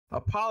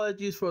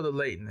Apologies for the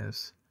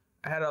lateness.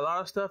 I had a lot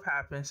of stuff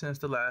happen since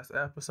the last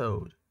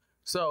episode.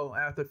 So,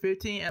 after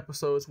 15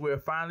 episodes, we are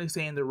finally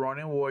seeing the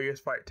Ronin warriors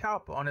fight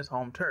Talpa on his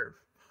home turf.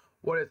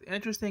 What is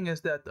interesting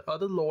is that the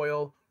other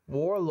loyal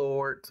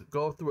warlords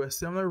go through a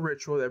similar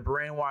ritual that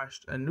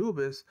brainwashed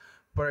Anubis,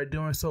 but are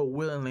doing so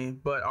willingly,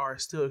 but are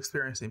still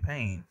experiencing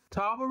pain.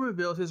 Talpa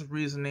reveals his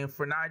reasoning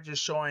for not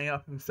just showing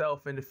up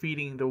himself and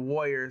defeating the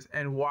warriors,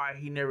 and why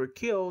he never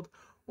killed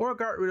or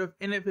got rid of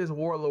any of his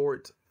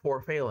warlords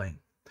for failing.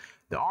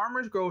 The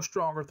armors grow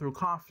stronger through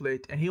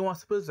conflict, and he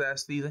wants to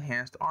possess these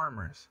enhanced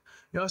armors.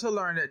 You also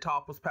learn that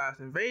Talpa's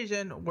past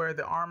invasion, where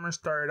the armor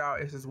started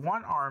out as his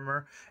one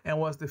armor and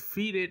was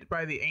defeated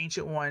by the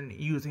Ancient One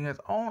using his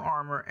own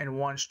armor and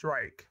one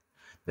strike.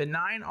 The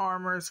 9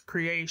 armors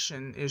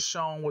creation is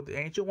shown with the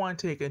Ancient One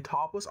taking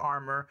Talpa's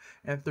armor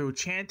and through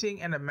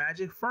chanting and a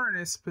magic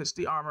furnace puts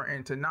the armor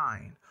into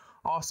 9,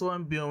 also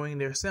imbuing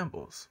their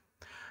symbols.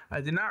 I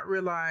did not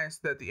realize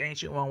that the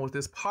Ancient One was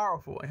this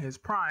powerful in his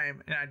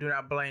prime, and I do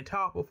not blame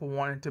Talpa for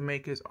wanting to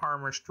make his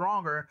armor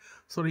stronger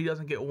so that he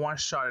doesn't get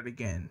one-shotted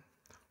again.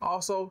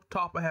 Also,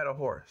 Talpa had a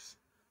horse.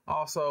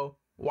 Also,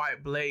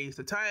 White Blaze,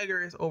 the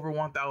tiger, is over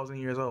 1,000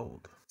 years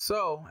old.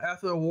 So,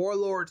 after the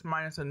warlords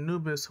minus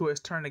Anubis, who has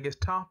turned against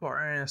Talpa,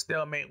 are in a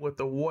stalemate with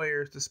the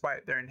warriors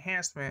despite their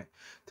enhancement,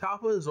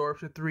 Talpa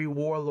absorbs the 3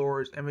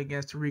 warlords and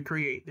begins to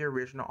recreate their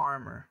original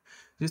armor.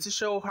 Just to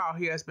show how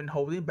he has been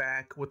holding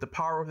back, with the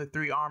power of the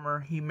 3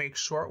 armor, he makes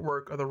short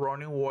work of the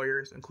Ronin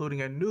warriors,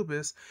 including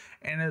Anubis,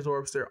 and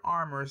absorbs their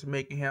armors,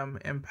 making him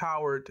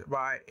empowered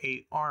by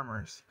 8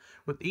 armors.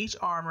 With each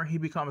armor, he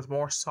becomes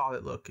more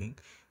solid looking.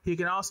 He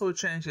can also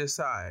change his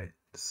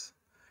sides.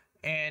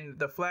 In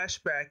the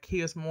flashback,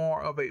 he is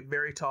more of a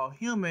very tall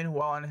human,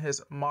 while in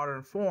his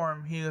modern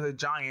form, he is a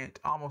giant,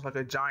 almost like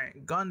a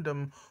giant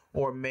Gundam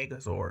or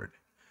Megazord.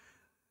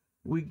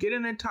 We get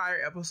an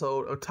entire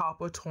episode of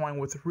Talpa toying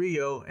with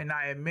Rio, and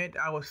I admit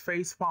I was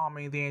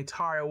face-palming the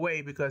entire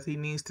way because he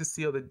needs to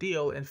seal the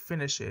deal and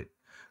finish it.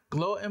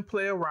 Gloat and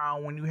play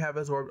around when you have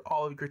absorbed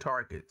all of your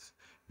targets.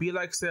 Be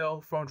like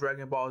Cell from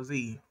Dragon Ball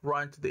Z,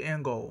 run to the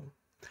end goal.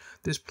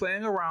 This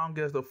playing around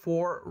gives the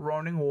 4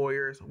 Ronin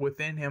warriors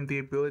within him the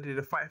ability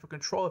to fight for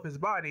control of his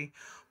body,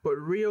 but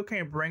Rio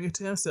can't bring it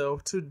to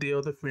himself to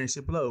deal the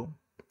finishing blow.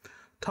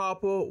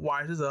 Talpa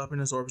wises up and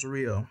absorbs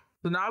Rio.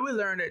 So now we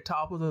learn that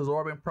Talpa's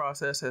absorbing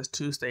process has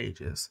 2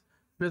 stages,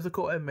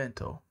 physical and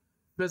mental.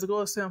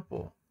 Physical is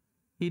simple.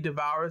 He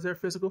devours their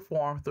physical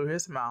form through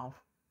his mouth,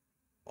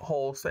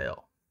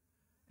 wholesale.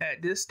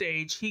 At this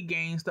stage, he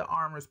gains the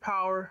armor's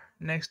power.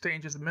 Next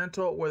stage is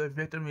mental, where the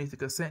victim needs to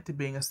consent to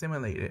being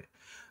assimilated.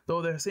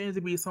 Though there seems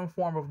to be some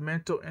form of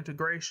mental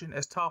integration,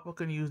 as Talpa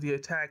can use the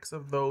attacks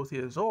of those he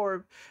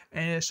absorbed,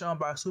 and it is shown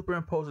by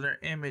superimposing their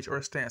image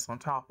or stance on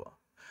Talpa.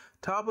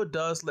 Talpa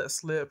does let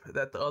slip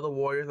that the other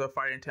warriors are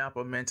fighting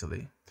Talpa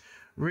mentally.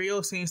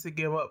 Rio seems to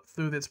give up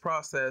through this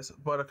process,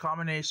 but a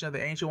combination of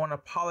the Ancient One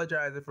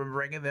apologizing for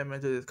bringing them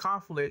into this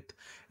conflict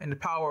and the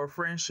power of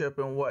friendship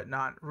and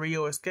whatnot,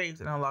 Rio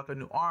escapes and unlocks a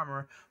new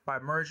armor by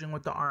merging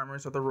with the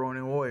armors of the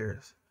Ronin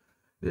warriors.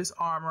 This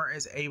armor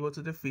is able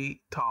to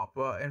defeat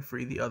Talpa and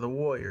free the other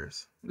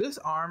warriors. This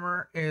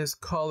armor is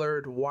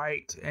colored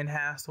white and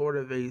has sort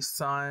of a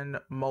sun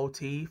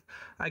motif.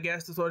 I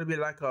guess to sort of be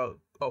like a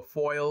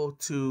foil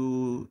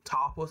to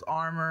Talpa's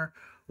armor,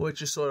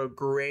 which is sort of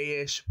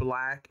grayish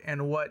black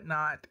and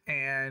whatnot.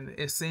 And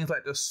it seems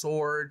like the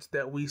swords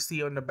that we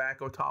see on the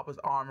back of Talpa's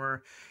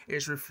armor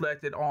is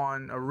reflected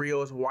on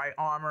Rio's white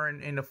armor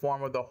in the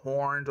form of the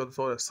horns or the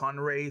sort of sun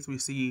rays we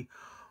see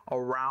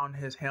around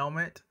his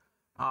helmet.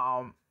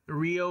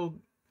 Rio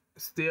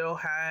still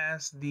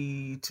has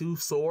the 2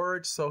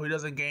 swords, so he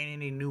doesn't gain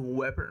any new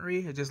weaponry.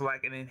 It's just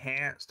like an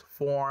enhanced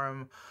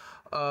form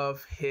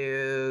of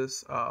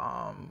his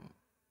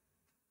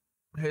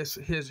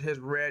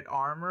red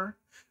armor.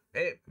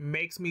 It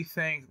makes me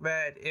think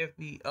that if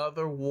the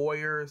other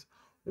warriors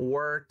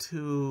were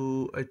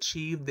to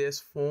achieve this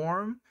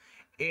form,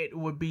 it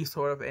would be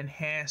sort of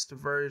enhanced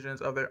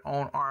versions of their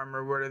own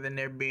armor rather than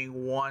there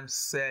being one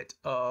set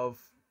of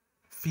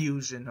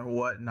fusion or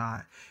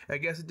whatnot. I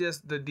guess it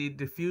just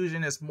the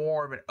fusion is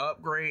more of an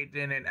upgrade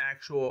than an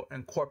actual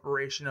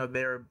incorporation of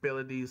their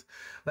abilities,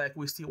 like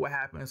we see what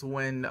happens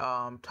when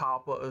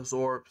Talpa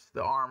absorbs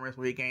the armors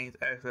where he gains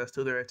access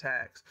to their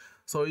attacks.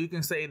 So you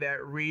can say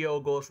that Rio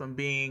goes from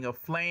being a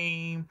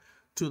flame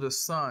to the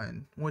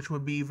sun, which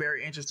would be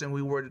very interesting if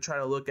we were to try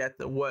to look at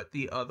what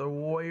the other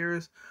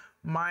warriors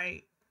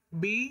might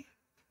be.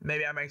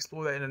 Maybe I might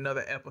explore that in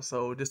another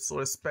episode, just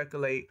sort of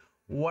speculate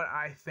what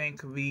I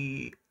think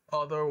the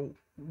other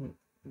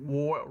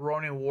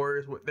Ronin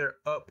warriors with their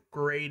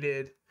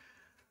upgraded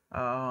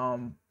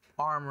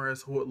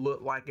armors would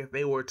look like if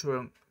they were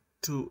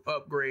to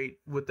upgrade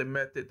with the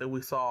method that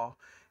we saw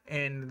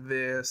in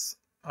this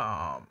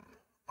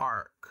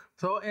arc.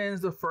 So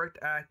ends the first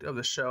act of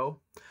the show.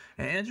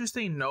 An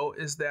interesting note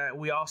is that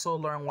we also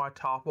learn why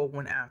Talpa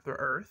went after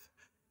Earth.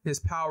 His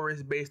power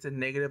is based on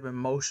negative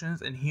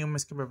emotions, and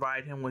humans can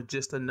provide him with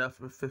just enough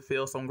to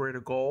fulfill some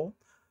greater goal.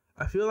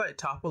 I feel like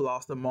Talpa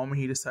lost the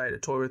moment he decided to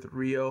toy with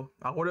Rio.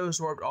 I would have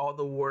absorbed all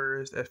the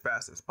warriors as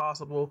fast as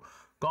possible,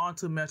 gone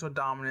to mental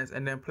dominance,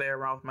 and then play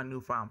around with my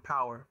newfound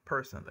power,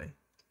 personally.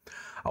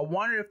 I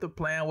wonder if the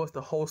plan was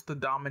to host the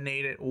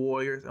dominated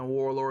warriors and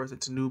warlords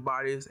into new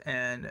bodies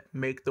and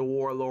make the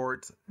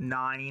warlords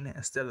 9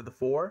 instead of the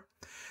 4.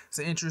 It's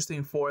an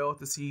interesting foil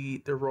to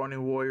see the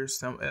Ronin warriors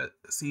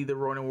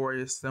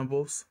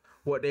symbols,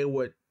 what they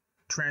would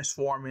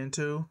transform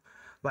into.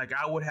 Like,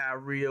 I would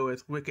have Rio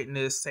as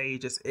wickedness,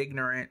 Sage as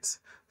ignorance,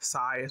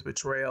 Sai as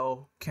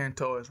betrayal,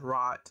 Kento as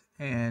rot,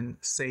 and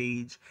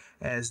Sage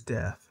as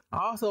death. I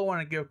also want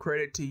to give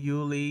credit to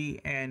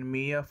Yuli and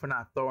Mia for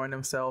not throwing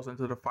themselves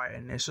into the fight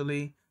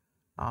initially.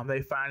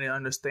 They finally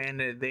understand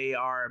that they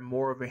are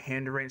more of a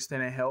hindrance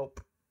than a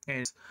help.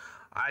 And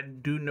I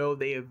do know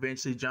they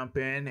eventually jump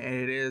in,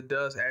 and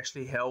does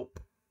actually help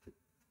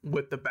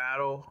with the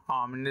battle.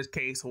 In this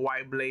case,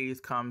 White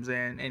Blaze comes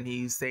in and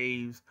he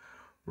saves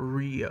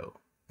Rio.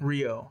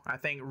 I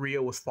think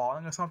Rio was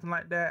falling or something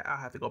like that. I'll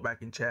have to go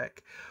back and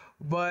check.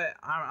 But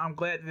I'm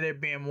glad that they're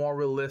being more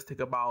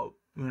realistic about,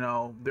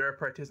 their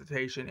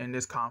participation in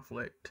this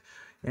conflict,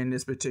 in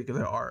this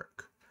particular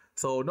arc.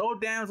 So no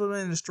damsel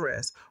in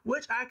distress,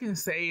 which I can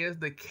say is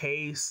the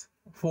case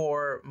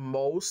for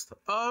most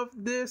of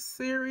this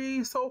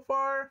series so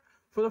far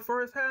for the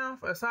first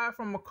half. Aside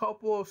from a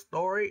couple of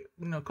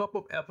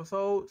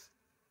episodes,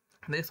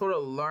 they sort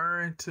of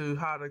learn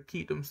how to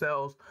keep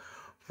themselves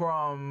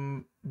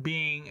from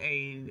being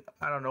a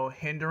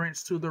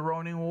hindrance to the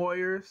Ronin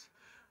warriors,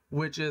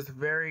 which is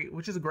great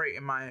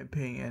in my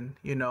opinion.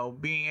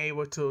 Being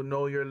able to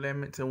know your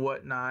limits and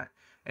whatnot.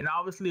 And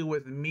obviously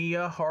with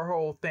Mia, her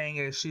whole thing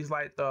is she's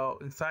like the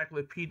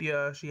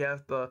encyclopedia. She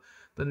has the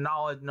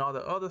knowledge and all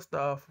the other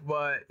stuff.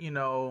 But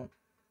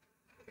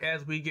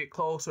as we get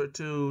closer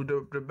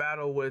to the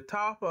battle with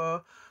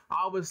Talpa,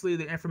 obviously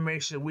the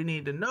information we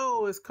need to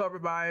know is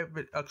covered by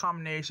a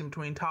combination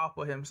between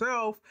Talpa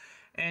himself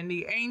and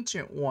the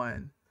Ancient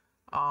One.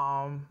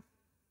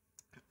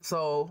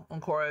 So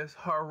of course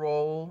her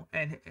role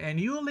and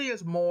Yuli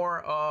is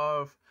more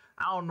of,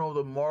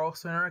 the moral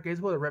center. I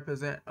guess will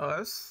represent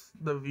us,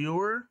 the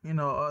viewer,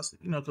 us,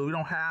 because we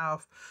don't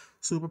have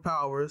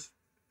superpowers.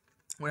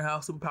 We don't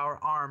have superpower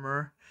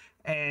armor,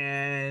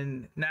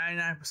 and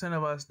 99%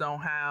 of us don't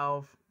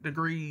have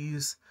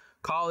degrees,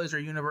 college or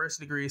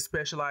university degrees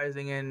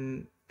specializing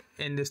in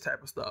this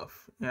type of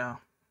stuff.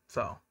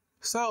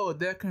 So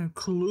that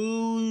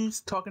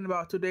concludes talking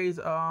about today's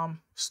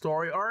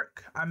story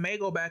arc. I may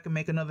go back and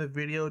make another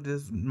video,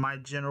 just my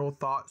general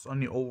thoughts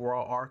on the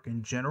overall arc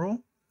in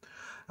general.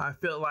 I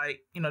feel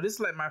like, this is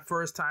like my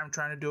first time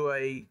trying to do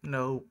a,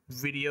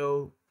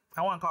 video.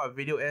 I want to call it a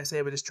video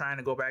essay, but just trying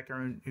to go back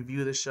and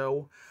review the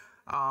show.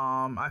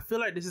 I feel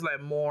like this is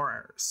like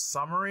more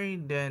summary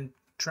than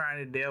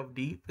trying to delve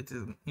deep. It's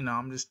just,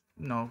 I'm just,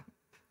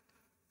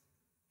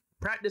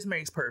 practice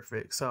makes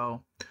perfect.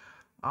 So,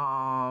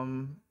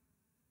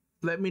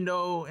 let me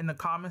know in the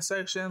comment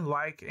section,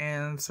 like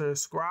and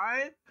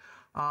subscribe.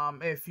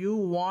 If you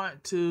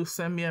want to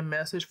send me a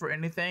message for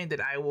anything that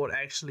I will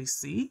actually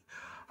see,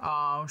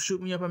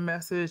 shoot me up a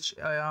message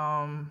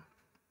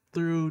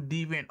through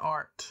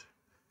DeviantArt,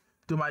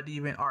 through my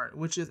DeviantArt,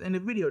 which is in the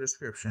video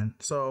description.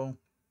 So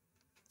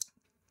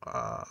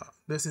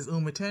this is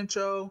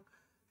Umitencho.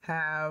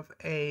 Have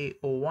a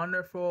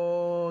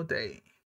wonderful day.